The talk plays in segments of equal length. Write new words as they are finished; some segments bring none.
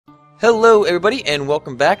Hello everybody and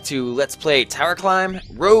welcome back to Let's Play Tower Climb,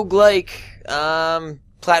 roguelike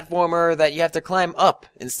platformer that you have to climb up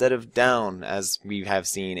instead of down, as we have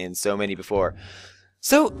seen in so many before.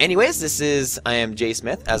 So anyways, I am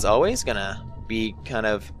JSmith, as always, gonna be kind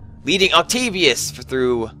of leading Octavius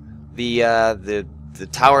through the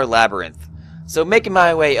tower labyrinth. So making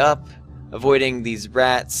my way up, avoiding these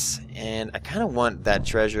rats, and I kind of want that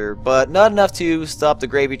treasure, but not enough to stop the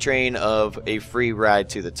gravy train of a free ride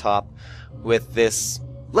to the top with this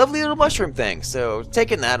lovely little mushroom thing. So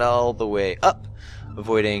taking that all the way up,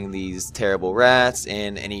 avoiding these terrible rats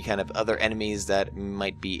and any kind of other enemies that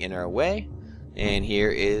might be in our way. And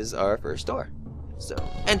here is our first door. So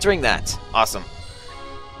entering that. Awesome.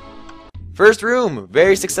 First room,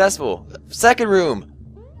 very successful. Second room,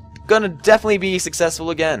 gonna definitely be successful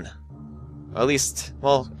again. Or at least,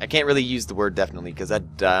 well, I can't really use the word definitely because I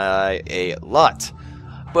die a lot.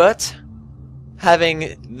 But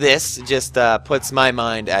having this just puts my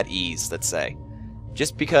mind at ease, let's say.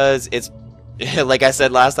 Just because it's, like I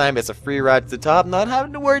said last time, it's a free ride to the top. Not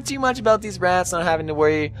having to worry too much about these rats, not having to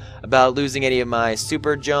worry about losing any of my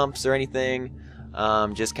super jumps or anything.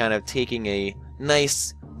 Just kind of taking a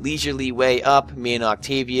nice, leisurely way up. Me and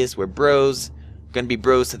Octavius, we're bros. Gonna be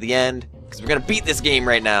bros to the end. Because we're going to beat this game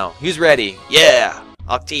right now. Who's ready? Yeah!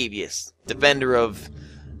 Octavius. Defender of,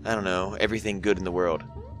 I don't know, everything good in the world.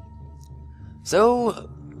 So,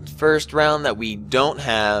 first round that we don't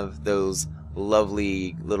have those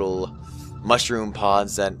lovely little mushroom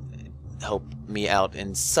pods that help me out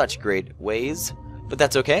in such great ways. But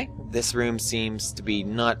that's okay. This room seems to be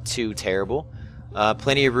not too terrible.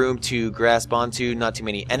 Plenty of room to grasp onto, not too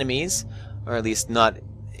many enemies. Or at least not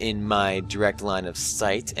in my direct line of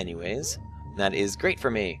sight anyways. That is great for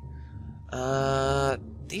me.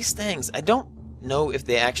 These things, I don't know if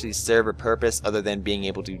they actually serve a purpose other than being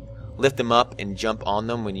able to lift them up and jump on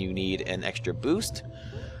them when you need an extra boost.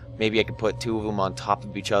 Maybe I could put two of them on top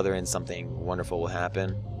of each other and something wonderful will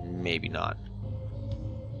happen. Maybe not.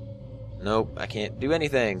 Nope, I can't do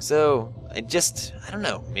anything. So, I don't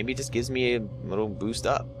know. Maybe it just gives me a little boost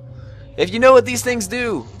up. If you know what these things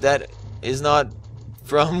do, that is not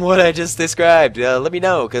from what I just described, let me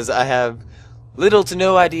know, because I have little to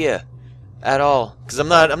no idea at all. Because I'm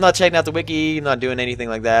not checking out the wiki, I'm not doing anything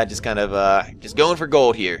like that. Just kind of just going for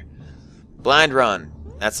gold here. Blind run.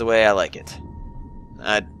 That's the way I like it.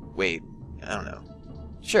 Wait, I don't know.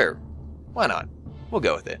 Sure, why not? We'll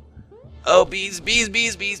go with it. Oh, bees, bees,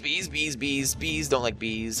 bees, bees, bees, bees, bees, bees. Don't like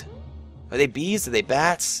bees. Are they bees? Are they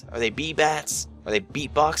bats? Are they bee bats? Are they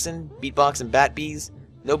beatboxing bat bees?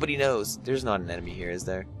 Nobody knows. There's not an enemy here, is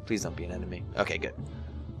there? Please don't be an enemy. Okay, good.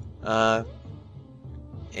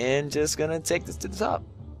 And just gonna take this to the top.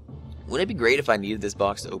 Wouldn't it be great if I needed this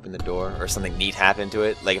box to open the door, or something neat happened to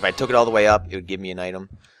it? Like if I took it all the way up, it would give me an item.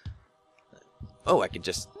 Oh, I could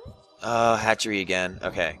just... hatchery again.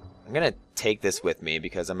 Okay. I'm gonna take this with me,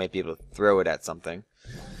 because I might be able to throw it at something.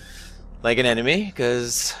 Like an enemy,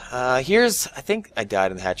 because, I think I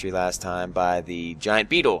died in the hatchery last time by the giant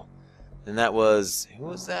beetle. And that was, who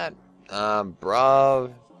was that?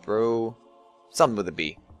 Bro, something with a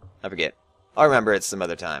B. I forget. I'll remember it some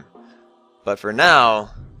other time. But for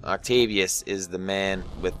now, Octavius is the man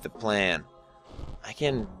with the plan.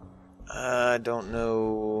 I don't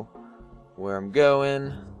know where I'm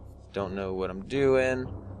going. Don't know what I'm doing.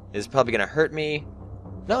 It's probably gonna hurt me.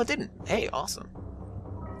 No, it didn't. Hey, awesome.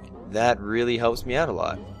 That really helps me out a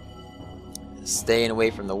lot. Staying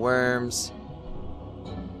away from the worms.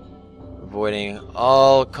 Avoiding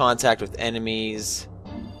all contact with enemies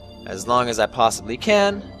as long as I possibly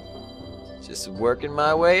can. Just working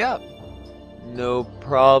my way up. No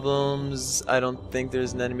problems. I don't think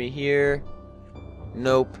there's an enemy here.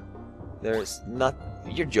 Nope. There's not.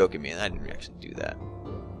 You're joking me. I didn't actually do that.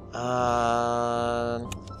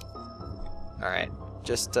 Alright.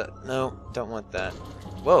 Just, no. Don't want that.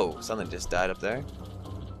 Whoa. Something just died up there.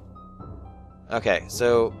 Okay,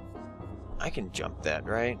 so I can jump that,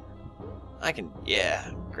 right? I can, yeah,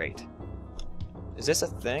 great. Is this a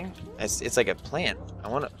thing? It's like a plant. I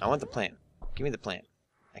want the plant. Give me the plant.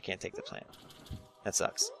 I can't take the plant. That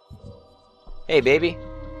sucks. Hey, baby.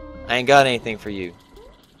 I ain't got anything for you.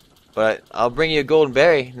 But I'll bring you a golden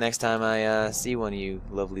berry next time I see one of you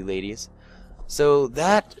lovely ladies. So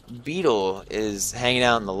that beetle is hanging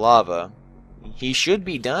out in the lava. He should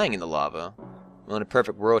be dying in the lava. Well, in a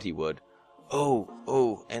perfect world he would.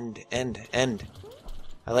 Oh, end.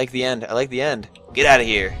 I like the end. I like the end. Get out of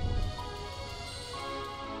here.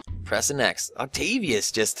 Pressing X.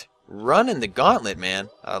 Octavius just running the gauntlet, man.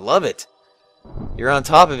 I love it. You're on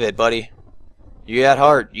top of it, buddy. You got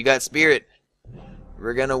heart. You got spirit.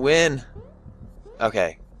 We're gonna win.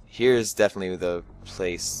 Okay. here's definitely the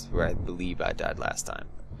place where I believe I died last time.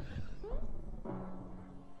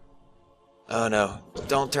 Oh no,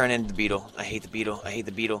 don't turn into the beetle. I hate the beetle. I hate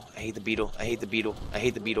the beetle. I hate the beetle. I hate the beetle. I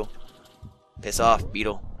hate the beetle. Piss off,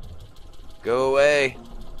 beetle. Go away.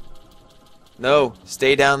 No,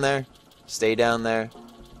 stay down there. Stay down there.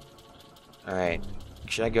 Alright,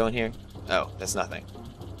 should I go in here? Oh, that's nothing.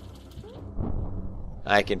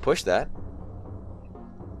 I can push that.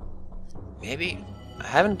 Maybe. I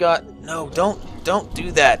haven't got... No, don't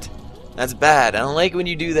do that. That's bad. I don't like when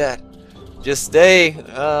you do that. Just stay.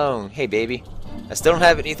 Oh, hey, baby. I still don't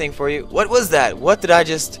have anything for you. What was that? What did I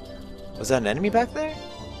just... Was that an enemy back there?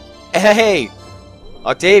 Hey!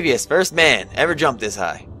 Octavius, first man ever jumped this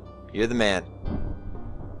high. You're the man.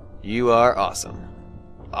 You are awesome.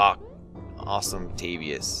 Awesome,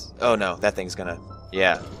 Octavius. Oh, no. That thing's gonna...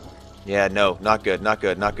 Yeah. Yeah, no. Not good. Not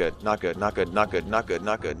good. Not good. Not good. Not good. Not good. Not good.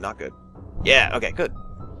 Not good. Not good. Yeah, okay, good.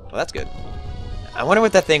 Well, that's good. I wonder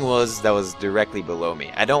what that thing was that was directly below me.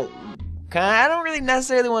 I don't really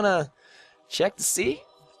necessarily want to check to see.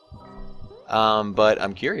 But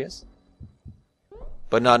I'm curious.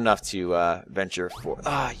 But not enough to venture for.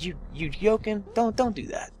 You yoking? Don't do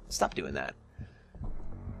that. Stop doing that.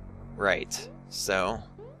 Right. So,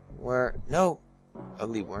 no,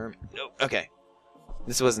 ugly worm. No. Okay.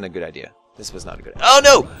 This wasn't a good idea. This was not a good.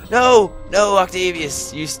 Oh no,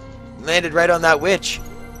 Octavius, you landed right on that witch.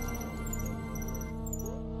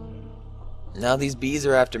 Now these bees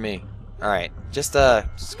are after me. All right, just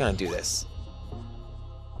gonna do this.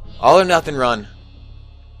 All or nothing run.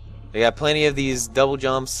 They got plenty of these double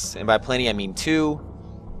jumps, and by plenty I mean 2.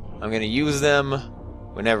 I'm gonna use them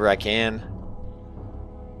whenever I can,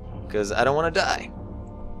 because I don't want to die.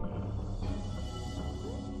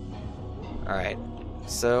 All right,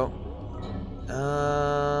 so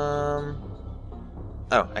oh,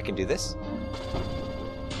 I can do this.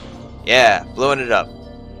 Yeah, blowing it up.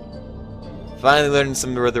 Finally learning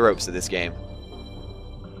some of the ropes of this game.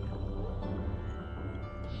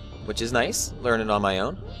 Which is nice, learning on my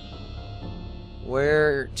own.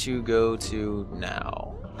 Where to go to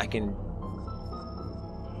now? I don't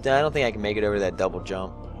think I can make it over that double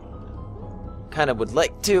jump. Kind of would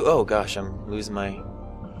like to. Oh gosh, I'm losing my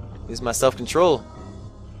self-control.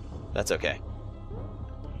 That's okay.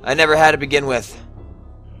 I never had to begin with.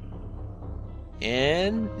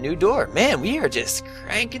 And new door. Man, we are just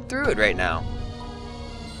cranking through it right now.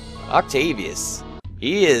 Octavius.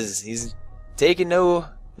 He's taking no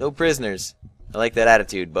prisoners. I like that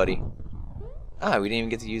attitude, buddy. Ah, we didn't even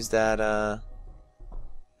get to use that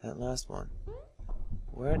that last one.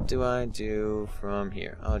 What do I do from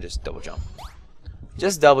here? Oh, just double jump.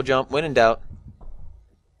 Just double jump, when in doubt.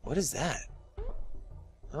 What is that?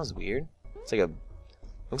 That was weird. It's like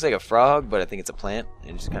looks like a frog, but I think it's a plant. And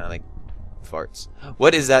it just kind of like farts.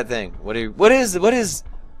 What is that thing? What are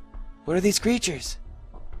these creatures?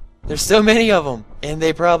 There's so many of them, and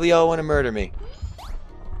they probably all want to murder me.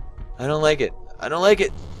 I don't like it. I don't like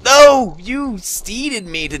it. No! You steeded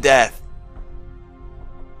me to death.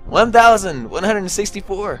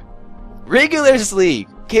 1,164. Rigorously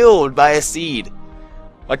killed by a seed.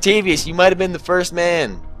 Octavius, you might have been the first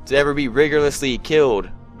man to ever be rigorously killed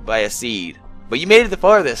by a seed. But you made it the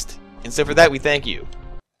farthest, and so for that we thank you.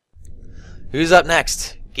 Who's up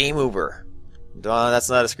next? Game over. That's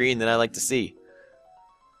not a screen that I like to see.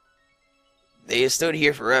 They have stood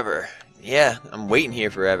here forever. Yeah, I'm waiting here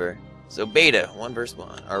forever. So beta 1 verse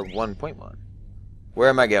 1 or 1.1. Where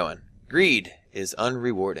am I going? Greed is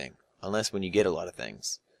unrewarding, unless when you get a lot of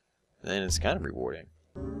things. Then it's kind of rewarding.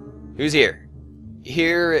 Who's here?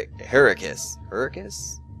 Here, Hurricus.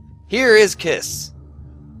 Hurricus? Here is Kiss.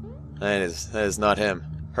 That is not him.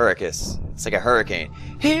 Hurricus. It's like a hurricane.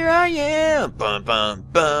 Here I am. Bum bum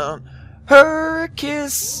bum.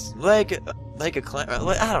 Hurricus. Like a clown.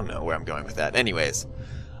 I don't know where I'm going with that. Anyways.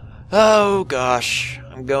 Oh gosh,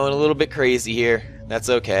 I'm going a little bit crazy here. That's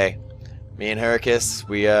okay. Me and Hurricus,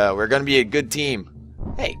 we're gonna be a good team.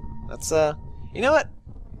 Hey, that's you know what?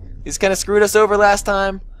 These kind of screwed us over last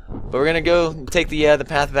time, but we're gonna go take the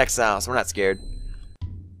path of exile, so we're not scared.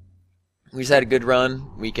 We just had a good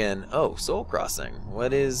run. We can. Oh, soul crossing.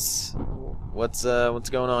 What's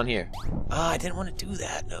going on here? Ah, I didn't want to do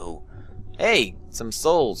that. No. Hey, some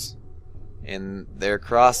souls, and they're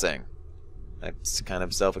crossing. That's kind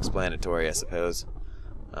of self-explanatory, I suppose.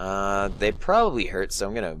 They probably hurt, so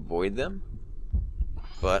I'm gonna avoid them.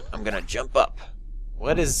 But I'm gonna jump up.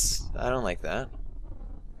 What is... I don't like that.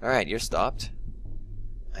 Alright, you're stopped.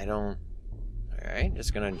 I don't... Alright,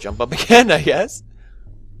 just gonna jump up again, I guess.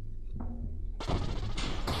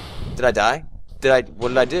 Did I die? What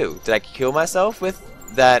did I do? Did I kill myself with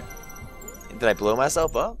that Did I blow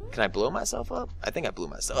myself up? Can I blow myself up? I think I blew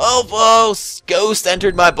myself. Oh, ghost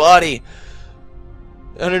entered my body.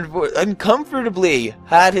 Uncomfortably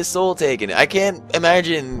had his soul taken. I can't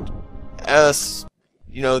imagine us,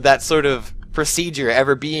 that sort of procedure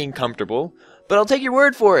ever being comfortable. But I'll take your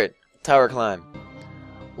word for it. Tower climb.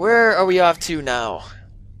 Where are we off to now?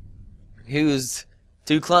 Who's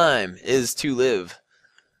to climb is to live.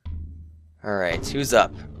 Alright, who's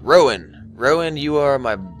up? Rowan. Rowan, you're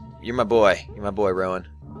my boy. You're my boy, Rowan.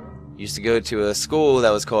 Used to go to a school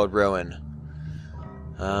that was called Rowan.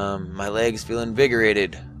 My legs feel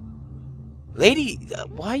invigorated. Lady,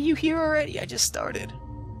 why are you here already? I just started.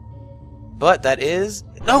 But that is...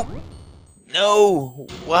 No! No!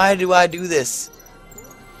 Why do I do this?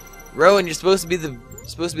 Rowan, you're supposed to be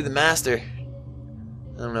the master.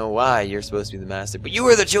 I don't know why you're supposed to be the master, but you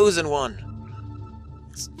were the chosen one.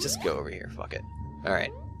 Let's just go over here. Fuck it.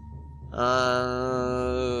 Alright.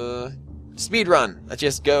 Speed run. Let's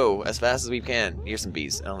just go as fast as we can. Here's some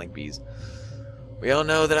bees. I don't like bees. We all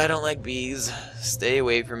know that I don't like bees. Stay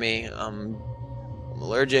away from me. I'm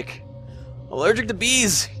allergic. I'm allergic to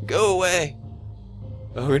bees. Go away.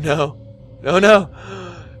 Oh no. No, no.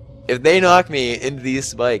 If they knock me into these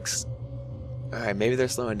spikes. Alright, maybe they're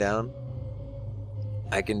slowing down.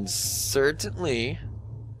 I can certainly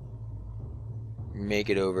make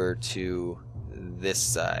it over to this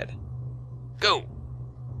side. Go!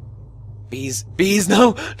 Bees. Bees,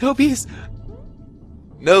 no! No bees!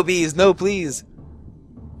 No bees, no please!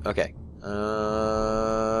 Okay.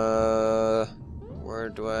 Where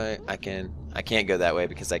do I can't go that way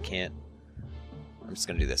because I can't. I'm just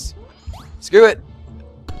gonna do this. Screw it!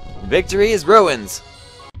 Victory is Rowan's!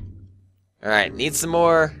 Alright, need some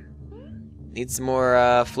more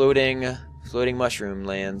floating mushroom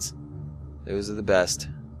lands. Those are the best.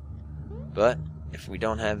 But if we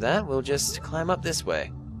don't have that, we'll just climb up this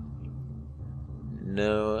way.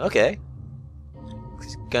 No, okay.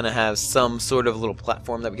 Gonna have some sort of little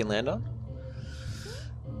platform that we can land on.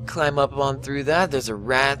 Climb up on through that. There's a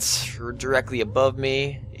rat directly above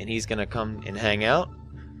me, and he's gonna come and hang out.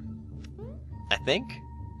 I think.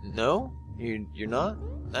 No, you're not.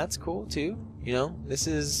 That's cool too. This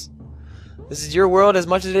is your world as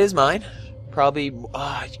much as it is mine. Probably.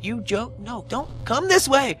 You joke. No, don't come this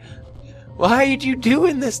way. Why are you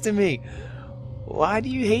doing this to me? Why do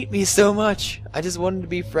you hate me so much? I just wanted to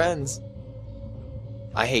be friends.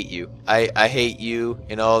 I hate you. I hate you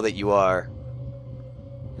and all that you are,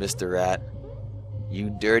 Mr. Rat. You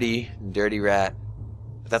dirty, dirty rat.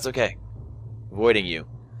 But that's okay. Avoiding you.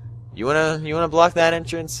 You wanna block that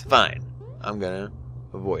entrance? Fine. I'm gonna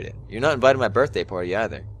avoid it. You're not invited to my birthday party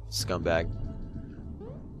either, scumbag.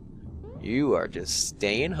 You are just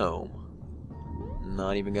staying home.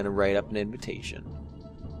 Not even gonna write up an invitation.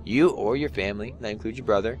 You or your family, that includes your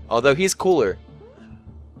brother, although he's cooler.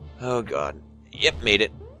 Oh god. Yep, made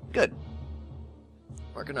it. Good.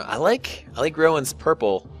 I like Rowan's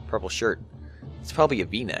purple shirt. It's probably a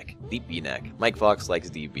V-neck, deep V-neck. Mike Fox likes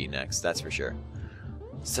deep V-necks, that's for sure.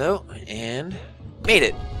 So, and made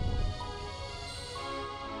it.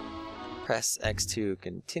 Press X to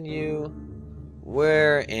continue.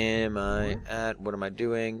 Where am I at? What am I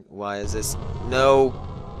doing? Why is this? No,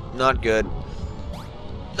 not good.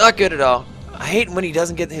 Not good at all. I hate when he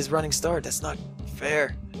doesn't get his running start. That's not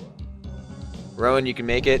fair. Rowan, you can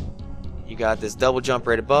make it. You got this double jump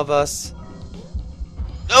right above us.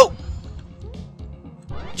 No!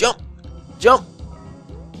 Jump! Jump!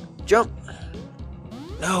 Jump!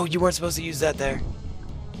 No, you weren't supposed to use that there.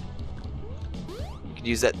 You could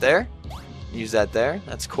use that there. Use that there.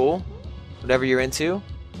 That's cool. Whatever you're into.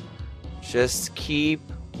 Just keep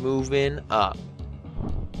moving up.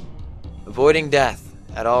 Avoiding death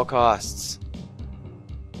at all costs.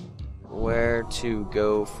 Where to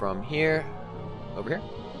go from here? Over here.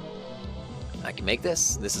 I can make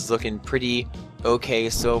this. This is looking pretty okay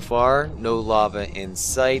so far. No lava in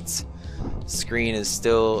sight. Screen is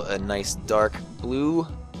still a nice dark blue.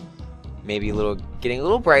 Maybe getting a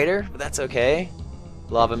little brighter, but that's okay.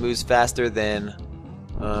 Lava moves faster than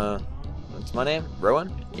what's my name?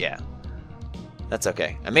 Rowan? Yeah. That's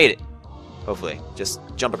okay. I made it. Hopefully. Just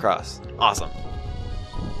jump across. Awesome.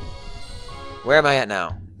 Where am I at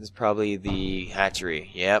now? This is probably the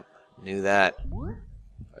hatchery. Yep. Knew that.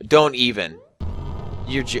 Don't even.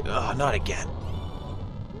 Oh, not again.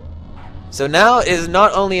 So now it is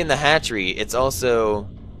not only in the hatchery, it's also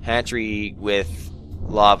hatchery with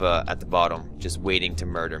lava at the bottom, just waiting to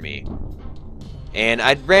murder me. And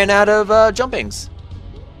I ran out of jumpings.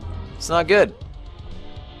 It's not good.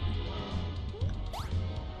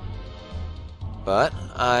 But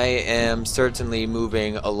I am certainly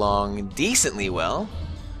moving along decently well.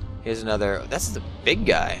 Here's another. That's the big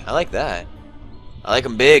guy. I like that. I like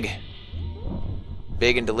him big.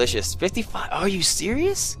 Big and delicious. 55. Are you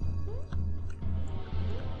serious?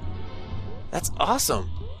 That's awesome.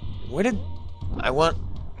 Where did I want?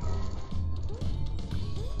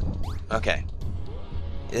 Okay.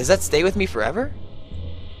 Does that stay with me forever?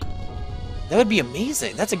 That would be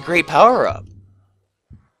amazing. That's a great power-up.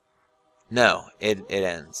 No, it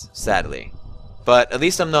ends, sadly. But at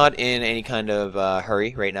least I'm not in any kind of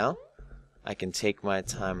hurry right now. I can take my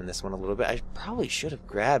time in this one a little bit. I probably should have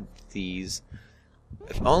grabbed these,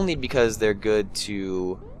 if only because they're good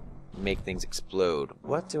to make things explode.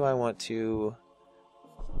 What do I want to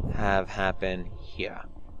have happen here?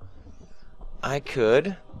 I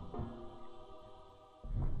could...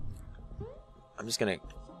 I'm just gonna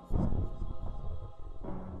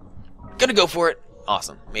go for it.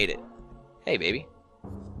 Awesome, made it. Hey, baby.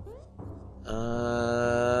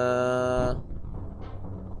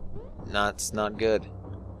 That's not good.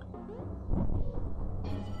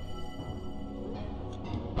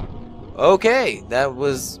 Okay, that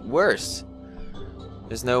was worse.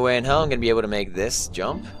 There's no way in hell I'm gonna be able to make this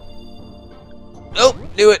jump. Nope,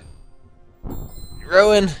 do it.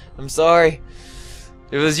 Rowan, I'm sorry.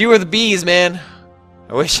 It was you or the bees, man.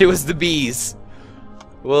 I wish it was the bees.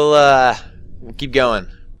 We'll keep going.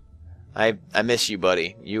 I miss you,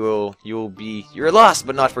 buddy. You're lost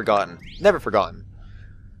but not forgotten. Never forgotten.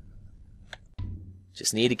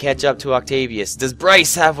 Just need to catch up to Octavius. Does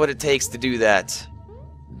Bryce have what it takes to do that?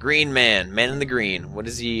 Green man, man in the green. What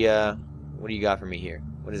is he? What do you got for me here?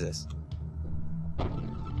 What is this?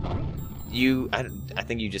 I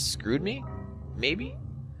think you just screwed me, maybe.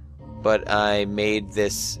 But I made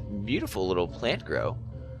this beautiful little plant grow,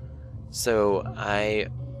 so I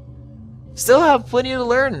still have plenty to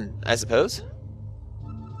learn, I suppose.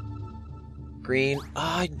 Green.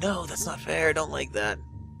 Oh, no, that's not fair. I don't like that.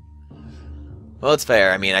 Well, it's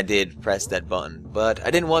fair. I mean, I did press that button, but I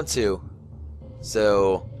didn't want to.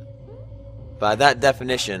 So, by that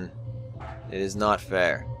definition, it is not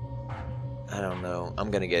fair. I don't know. I'm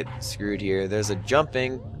gonna get screwed here. There's a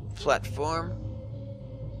jumping platform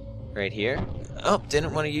right here. Oh,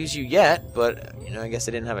 didn't want to use you yet, but, you know, I guess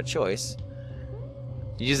I didn't have a choice.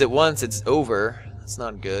 You use it once, it's over. That's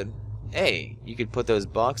not good. Hey, you could put those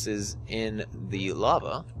boxes in the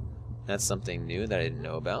lava. That's something new that I didn't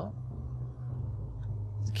know about.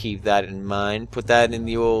 Keep that in mind. Put that in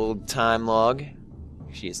the old time log.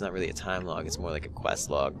 Actually, it's not really a time log. It's more like a quest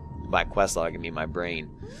log. By quest log, I mean my brain.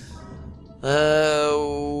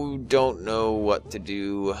 Oh, don't know what to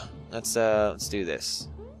do. Let's do this.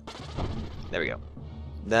 There we go.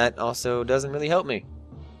 That also doesn't really help me.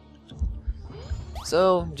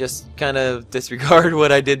 So, just kind of disregard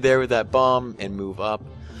what I did there with that bomb and move up.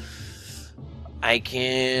 I'll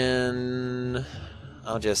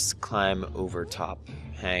just climb over top.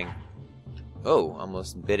 Hang. Oh,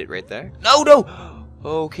 almost bit it right there. No!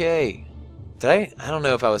 Okay. I don't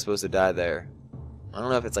know if I was supposed to die there. I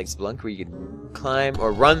don't know if it's like Splunk where you can climb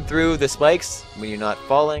or run through the spikes when you're not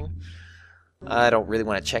falling. I don't really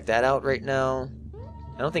want to check that out right now.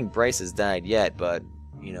 I don't think Bryce has died yet, but,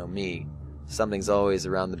 you know me. Something's always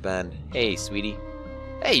around the bend. Hey, sweetie.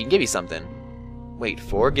 Hey, you can give me something. Wait,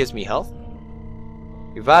 4 gives me health?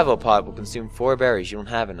 Revival pod will consume 4 berries. You don't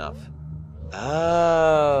have enough.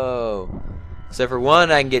 Oh. So for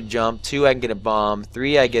 1, I can get jump. 2, I can get a bomb.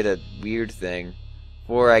 3, I get a weird thing.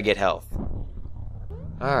 4, I get health.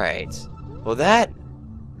 Alright. Well,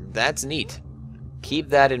 that's neat. Keep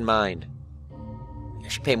that in mind. I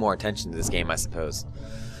should pay more attention to this game, I suppose.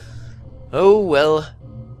 Oh, well.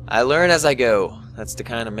 I learn as I go. That's the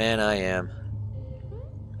kind of man I am.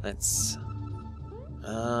 Let's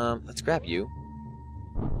grab you.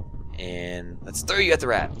 And let's throw you at the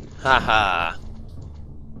rat. Haha.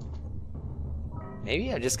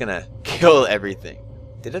 Maybe I'm just gonna kill everything.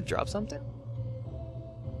 Did it drop something?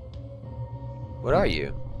 What are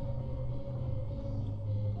you?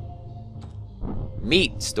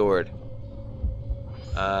 Meat stored.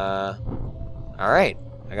 Alright.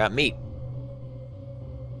 I got meat.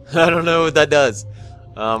 I don't know what that does.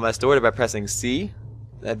 I stored it by pressing C.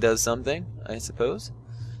 That does something, I suppose.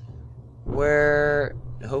 Where...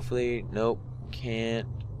 Hopefully... Nope. Can't.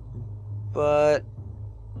 But...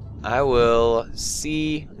 I will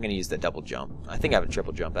see... I'm gonna use that double jump. I think I have a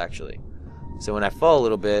triple jump, actually. So when I fall a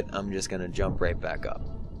little bit, I'm just gonna jump right back up.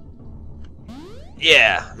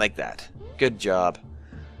 Yeah! Like that. Good job.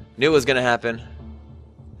 Knew it was gonna happen.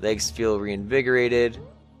 Legs feel reinvigorated.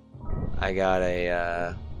 I got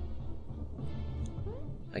a...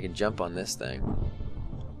 I can jump on this thing.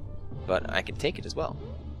 But I can take it as well.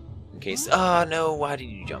 In case... Oh, no, why did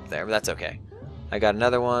you jump there? But that's okay. I got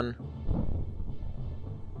another one.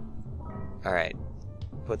 Alright.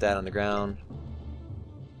 Put that on the ground.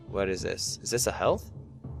 What is this? Is this a health?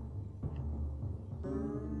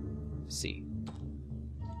 Let's see.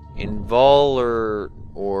 Invul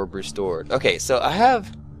orb restored. Okay, so I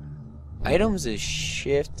have items is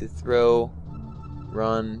shift to throw,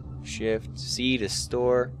 run, shift, C to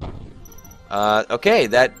store. Okay,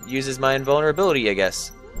 that uses my invulnerability, I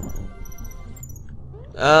guess.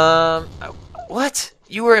 What?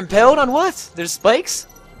 You were impaled on what? There's spikes?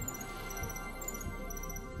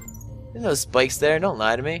 There's no spikes there, don't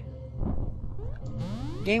lie to me.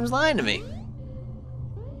 The game's lying to me.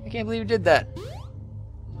 I can't believe you did that.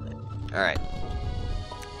 Alright.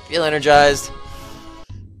 Feel energized.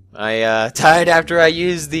 I died after I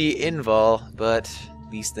used the invul, but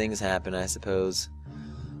these things happen, I suppose.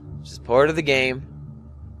 Just part of the game.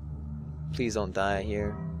 Please don't die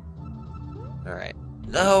here. Alright.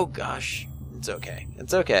 No, gosh. It's okay.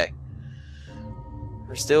 It's okay.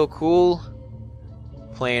 We're still cool.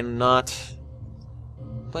 Playing not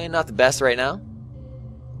the best right now.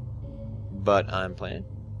 But I'm playing.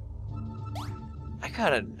 I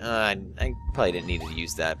kinda I probably didn't need to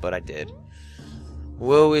use that, but I did.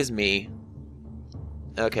 Woe is me.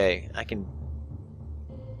 Okay, I can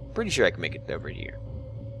pretty sure I can make it over here.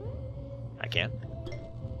 I can.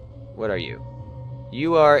 What are you?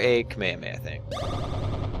 You are a Kamehameha thing.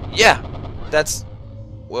 Yeah! That's...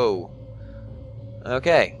 Whoa.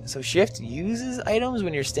 Okay, so shift uses items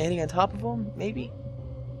when you're standing on top of them? Maybe?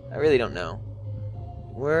 I really don't know.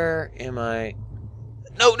 Where am I?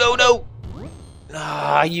 No, no, no!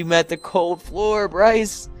 Ah, you met the cold floor,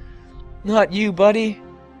 Bryce! Not you, buddy.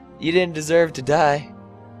 You didn't deserve to die.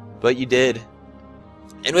 But you did.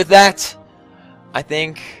 And with that, I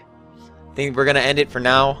think we're gonna end it for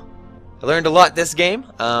now. I learned a lot this game.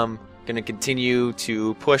 Gonna continue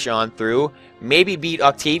to push on through. Maybe beat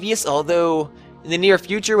Octavius, although in the near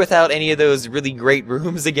future without any of those really great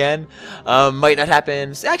rooms again. Might not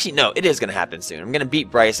happen. Actually, no, it is gonna happen soon. I'm gonna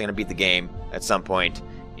beat Bryce. I'm gonna beat the game at some point.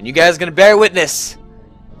 And you guys are gonna bear witness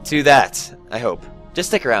to that, I hope. Just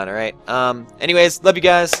stick around, alright? Anyways, love you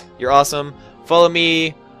guys. You're awesome. Follow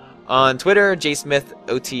me on Twitter, JSmith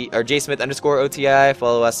JSmith_OTI.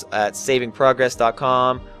 Follow us at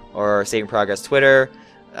savingprogress.com or Saving Progress Twitter.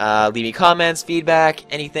 Leave me comments,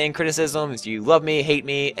 feedback, anything, criticism. If you love me, hate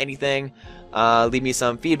me, anything, leave me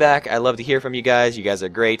some feedback. I love to hear from you guys. You guys are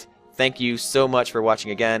great. Thank you so much for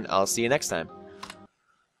watching again. I'll see you next time.